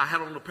 I had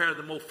on a pair of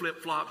them old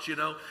flip-flops, you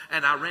know,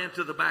 and I ran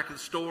to the back of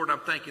the store, and I'm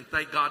thinking,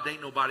 thank God there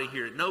ain't nobody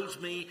here that knows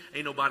me.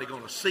 Ain't nobody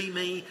going to see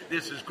me.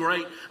 This is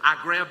great. I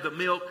grabbed the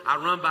milk. I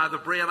run by the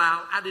bread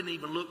aisle. I didn't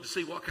even look to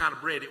see what kind of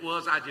bread it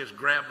was. I just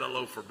grabbed a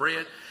loaf of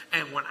bread,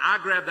 and when I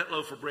grabbed that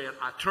loaf of bread,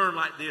 I turned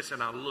like this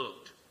and I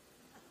looked,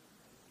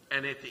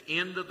 and at the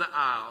end of the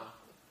aisle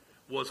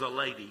was a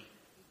lady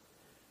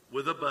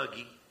with a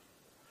buggy,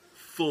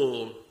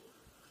 full,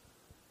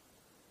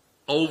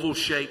 oval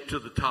shaped to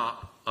the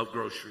top of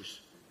groceries.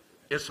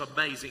 It's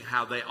amazing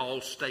how they all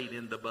stayed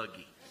in the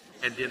buggy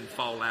and didn't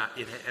fall out.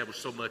 It was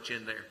so much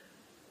in there.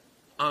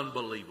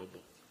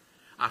 Unbelievable.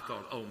 I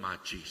thought, oh my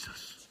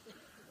Jesus.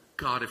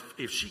 God,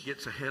 if she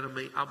gets ahead of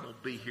me, I'm going to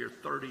be here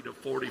 30 to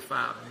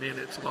 45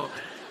 minutes long.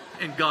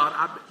 And God,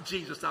 I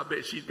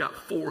bet she's got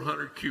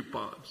 400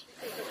 coupons.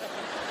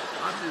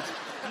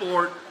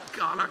 Lord,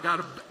 God,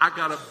 I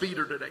gotta beat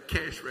her to that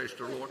cash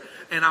register, Lord.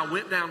 And I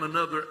went down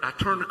I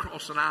turned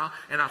across an aisle,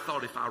 and I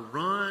thought, if I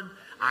run,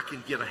 I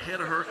can get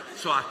ahead of her.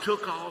 So I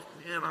took off,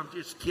 and I'm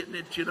just getting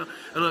it, you know.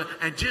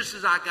 And just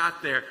as I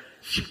got there,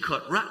 she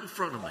cut right in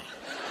front of me.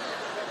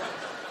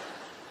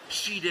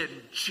 She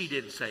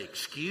didn't say,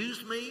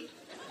 excuse me.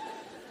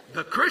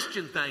 The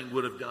Christian thing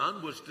would have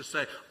done was to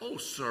say, oh,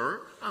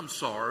 sir, I'm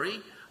sorry.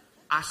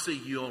 I see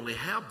you only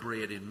have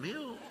bread and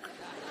milk.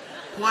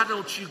 Why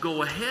don't you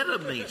go ahead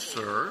of me,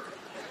 sir?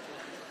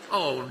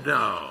 Oh,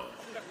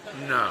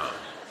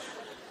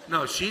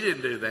 no, she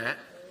didn't do that.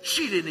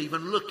 She didn't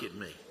even look at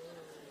me.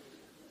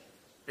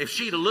 If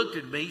she'd have looked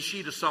at me,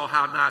 she'd have saw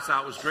how nice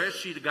I was dressed.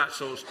 She'd have got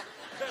so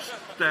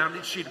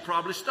astounded, she'd have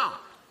probably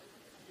stopped.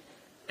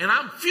 And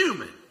I'm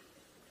fuming.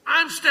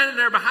 I'm standing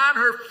there behind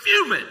her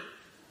fuming.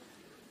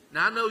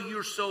 Now, I know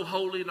you're so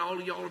holy and all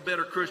of y'all are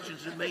better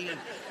Christians than me, and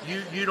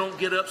you don't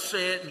get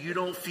upset and you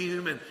don't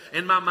fume. And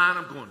in my mind,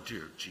 I'm going,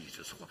 dear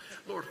Jesus,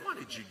 Lord,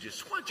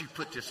 why'd you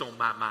put this on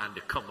my mind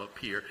to come up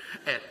here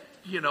at,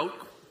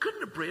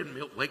 couldn't the bread and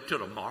milk wait till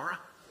tomorrow?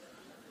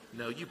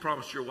 No, you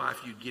promised your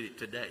wife you'd get it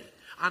today.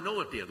 I know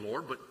it did,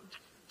 Lord, but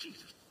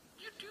Jesus,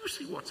 do you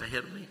see what's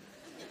ahead of me?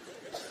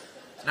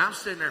 Now I'm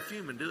sitting there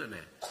fuming doing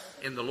that.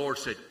 And the Lord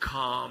said,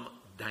 calm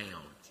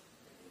down.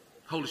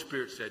 Holy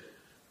Spirit said,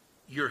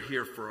 you're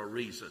here for a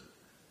reason.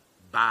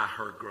 Buy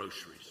her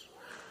groceries.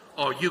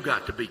 Oh, you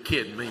got to be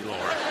kidding me,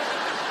 Lord.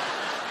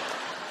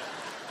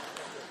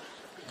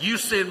 You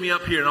send me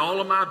up here in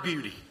all of my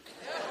beauty.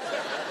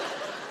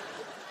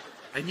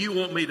 And you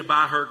want me to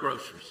buy her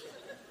groceries.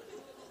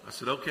 I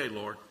said, okay,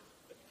 Lord.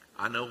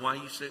 I know why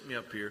you sent me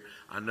up here.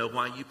 I know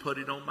why you put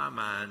it on my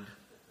mind.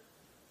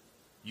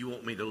 You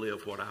want me to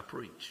live what I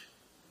preach.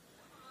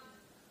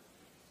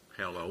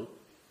 Hello.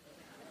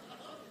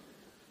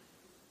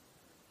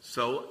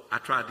 So I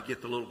tried to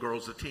get the little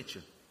girl's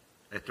attention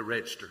at the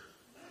register.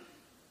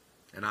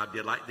 And I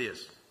did like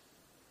this.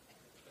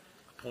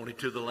 I pointed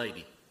to the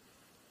lady.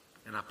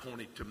 And I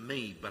pointed to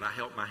me, but I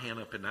held my hand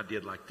up and I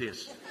did like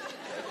this.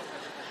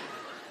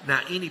 Now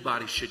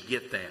anybody should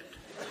get that.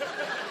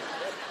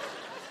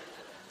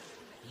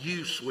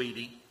 You,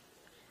 sweetie.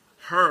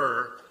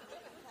 Her.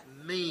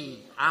 Me.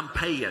 I'm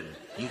paying.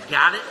 You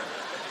got it?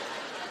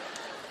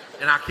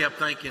 And I kept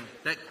thinking,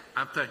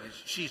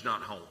 she's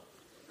not home.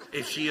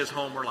 If she is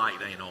home, her light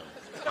ain't on.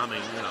 I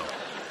mean,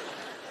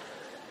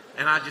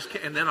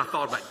 And then I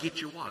thought about, get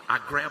your wallet. I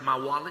grabbed my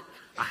wallet.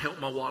 I held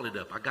my wallet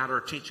up. I got her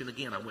attention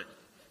again. I went.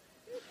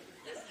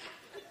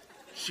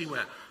 She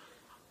went,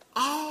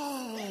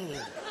 oh.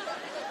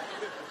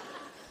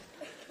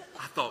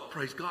 I thought,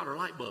 praise God, her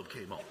light bulb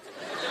came on.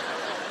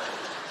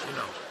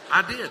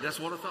 I did. That's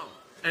what I thought.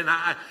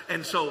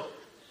 And so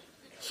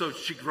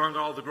she rung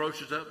all the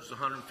groceries up. It was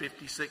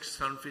 $156,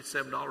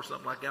 $157,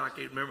 something like that. I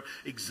can't remember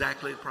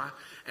exactly the price.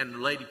 And the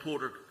lady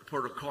pulled her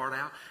card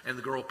out, and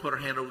the girl put her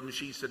hand over the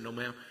machine and said, no,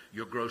 ma'am,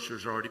 your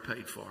groceries are already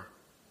paid for.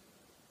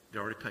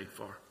 They're already paid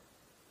for.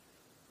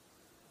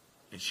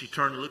 And she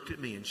turned and looked at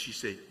me, and she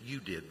said, you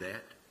did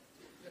that.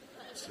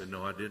 I said,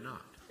 no, I did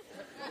not.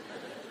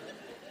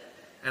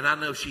 And I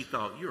know she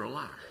thought, you're a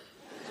liar.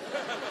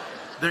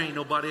 There ain't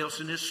nobody else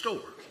in this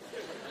store.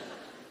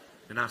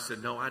 And I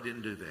said, no, I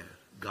didn't do that.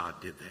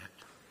 God did that.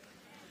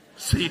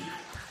 See,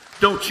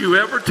 don't you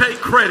ever take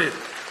credit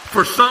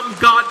for something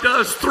God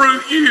does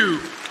through you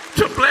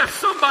to bless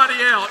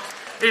somebody else.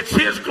 It's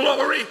His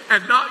glory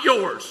and not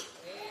yours.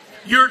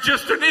 You're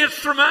just an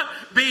instrument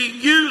being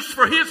used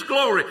for His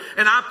glory.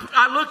 And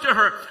I looked at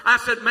her. I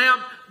said, ma'am,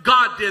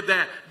 God did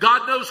that.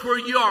 God knows where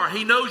you are.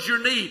 He knows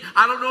your need.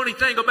 I don't know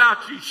anything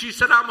about you. She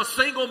said, I'm a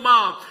single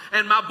mom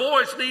and my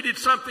boys needed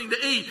something to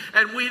eat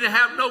and we didn't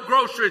have no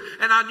groceries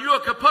and I knew I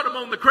could put them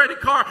on the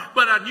credit card,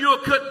 but I knew I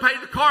couldn't pay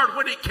the card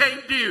when it came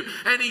due.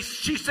 And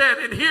she said,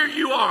 and here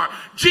you are.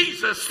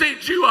 Jesus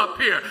sent you up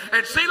here.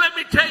 And see, let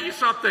me tell you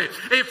something.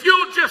 If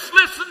you'll just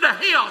listen to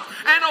Him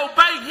and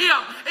obey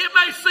Him, it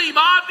may seem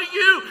odd to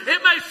you.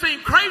 It may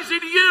seem crazy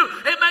to you.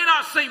 It may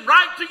not seem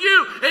right to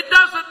you. It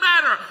doesn't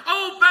matter.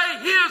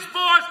 Obey His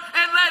voice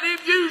and let Him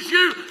use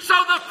you so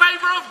the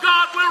favor of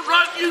God will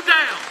run you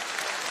down.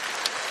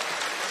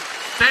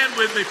 Stand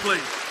with me,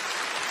 please.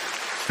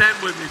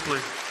 Stand with me,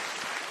 please.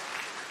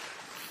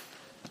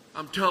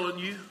 I'm telling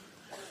you,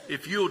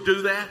 if you'll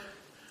do that,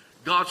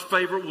 God's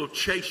favor will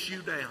chase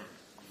you down.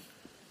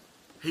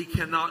 He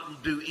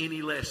cannot do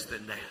any less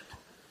than that.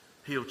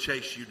 He'll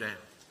chase you down.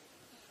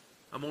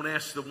 I'm going to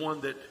ask the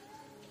one that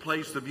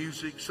plays the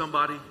music.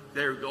 Somebody,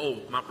 there you go.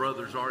 Oh, my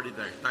brother's already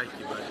there. Thank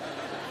you, buddy.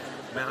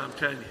 Man, I'm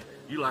telling you,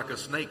 you like a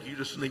snake. You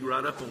just sneak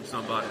right up on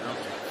somebody, don't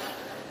you?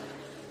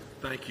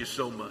 Thank you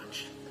so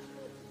much.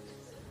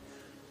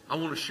 I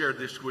want to share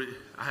this with you.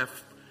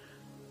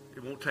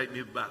 It won't take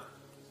me about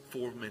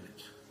 4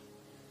 minutes,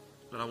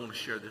 but I want to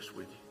share this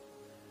with you.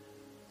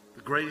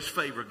 The greatest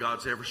favor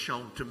God's ever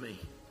shown to me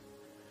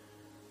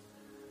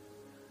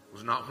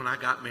was not when I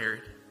got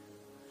married.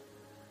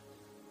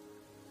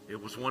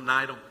 It was one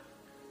night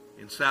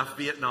in South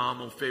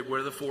Vietnam on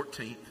February the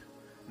 14th,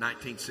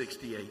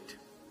 1968.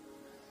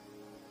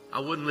 I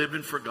wasn't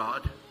living for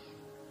God.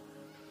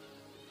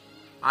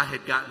 I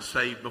had gotten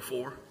saved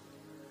before,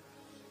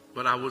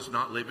 but I was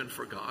not living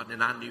for God,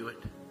 and I knew it.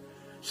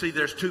 See,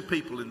 there's two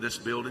people in this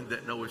building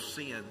that know if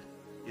sin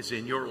is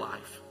in your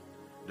life.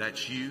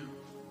 That's you,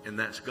 and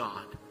that's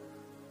God.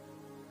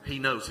 He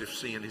knows if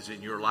sin is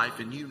in your life,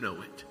 and you know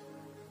it.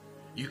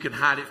 You can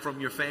hide it from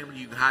your family.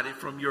 You can hide it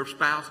from your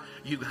spouse.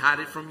 You can hide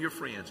it from your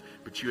friends,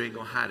 but you ain't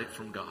going to hide it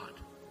from God.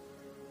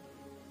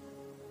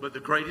 But the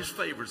greatest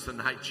favor is the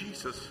night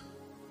Jesus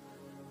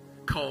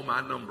called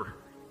my number.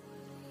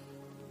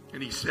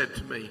 And He said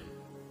to me,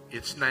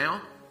 it's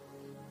now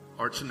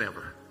or it's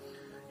never.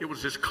 It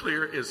was as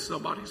clear as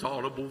somebody's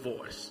audible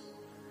voice.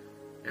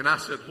 And I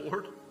said,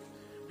 Lord,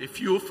 if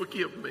you'll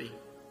forgive me,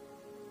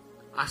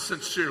 I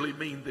sincerely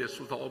mean this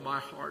with all my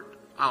heart.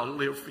 I'll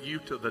live for you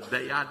till the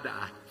day I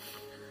die.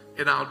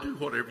 And I'll do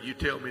whatever you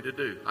tell me to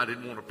do. I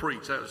didn't want to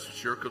preach, that was for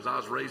sure, because I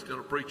was raised in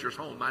a preacher's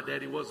home. My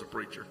daddy was a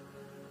preacher.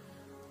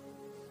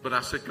 But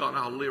I said, God,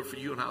 I'll live for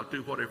you and I'll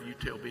do whatever you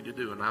tell me to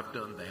do. And I've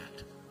done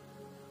that.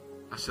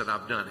 I said,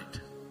 I've done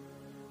it.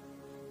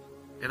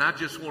 And I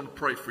just want to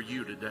pray for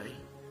you today.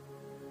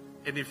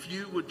 And if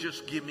you would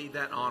just give me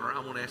that honor, I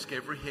want to ask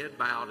every head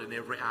bowed and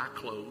every eye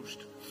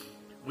closed.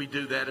 We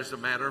do that as a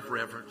matter of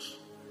reverence.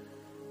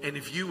 And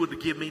if you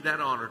would give me that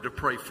honor to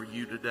pray for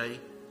you today,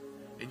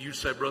 and you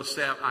say, Brother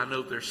Sapp, I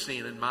know there's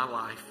sin in my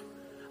life.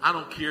 I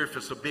don't care if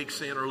it's a big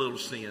sin or a little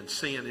sin.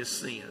 Sin is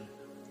sin.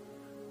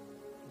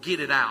 Get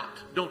it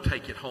out. Don't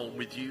take it home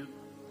with you.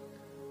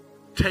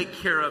 Take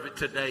care of it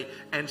today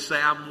and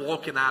say, I'm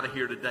walking out of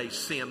here today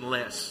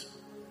sinless.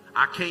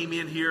 I came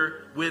in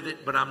here with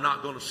it, but I'm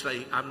not going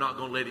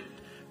to let it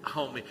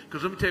home me.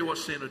 Because let me tell you what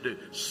sin will do.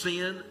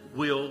 Sin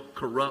will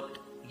corrupt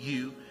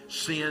you.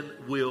 Sin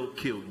will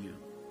kill you.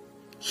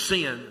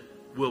 Sin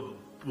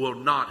will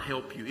not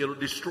help you. It'll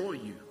destroy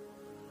you.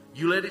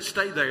 You let it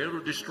stay there,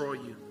 it'll destroy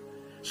you.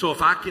 So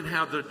if I can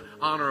have the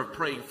honor of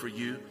praying for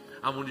you,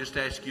 I'm going to just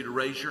ask you to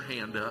raise your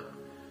hand up.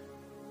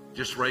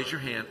 Just raise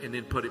your hand and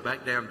then put it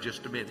back down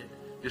just a minute.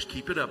 Just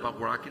keep it up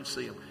where I can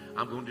see them.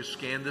 I'm going to just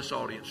scan this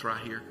audience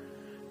right here.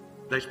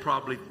 There's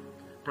probably,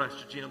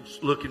 Pastor Jim's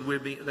looking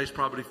with me, there's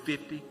probably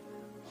 50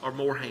 or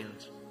more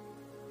hands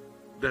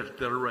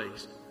that are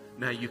raised.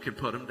 Now you can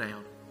put them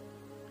down.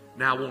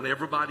 Now I want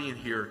everybody in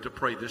here to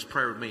pray this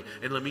prayer with me.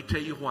 And let me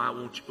tell you why I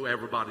want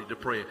everybody to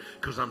pray it.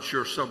 Because I'm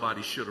sure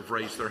somebody should have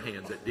raised their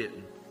hand that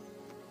didn't.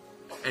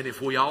 And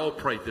if we all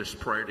pray this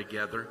prayer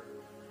together,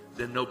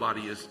 then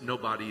nobody is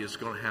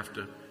going to have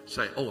to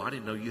say, oh, I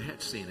didn't know you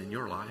had sin in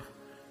your life.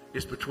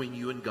 It's between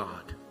you and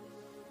God.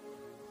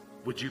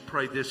 Would you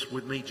pray this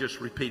with me?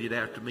 Just repeat it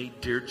after me.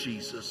 Dear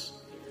Jesus,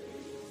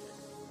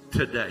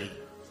 today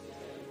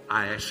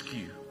I ask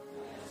you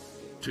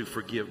to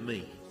forgive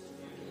me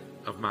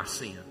of my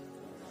sin.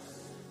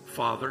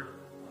 Father,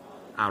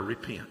 I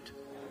repent.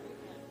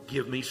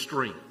 Give me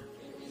strength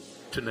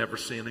to never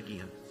sin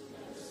again.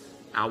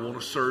 I want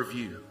to serve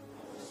you.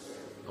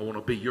 I want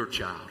to be your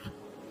child.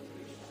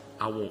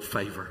 I want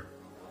favor.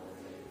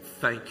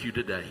 Thank you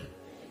today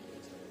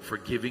for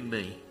giving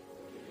me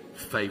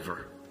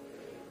favor.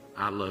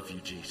 I love you,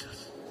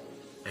 Jesus.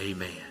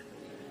 Amen.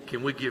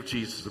 Can we give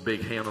Jesus a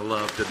big hand of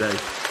love today?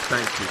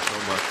 Thank you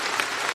so much.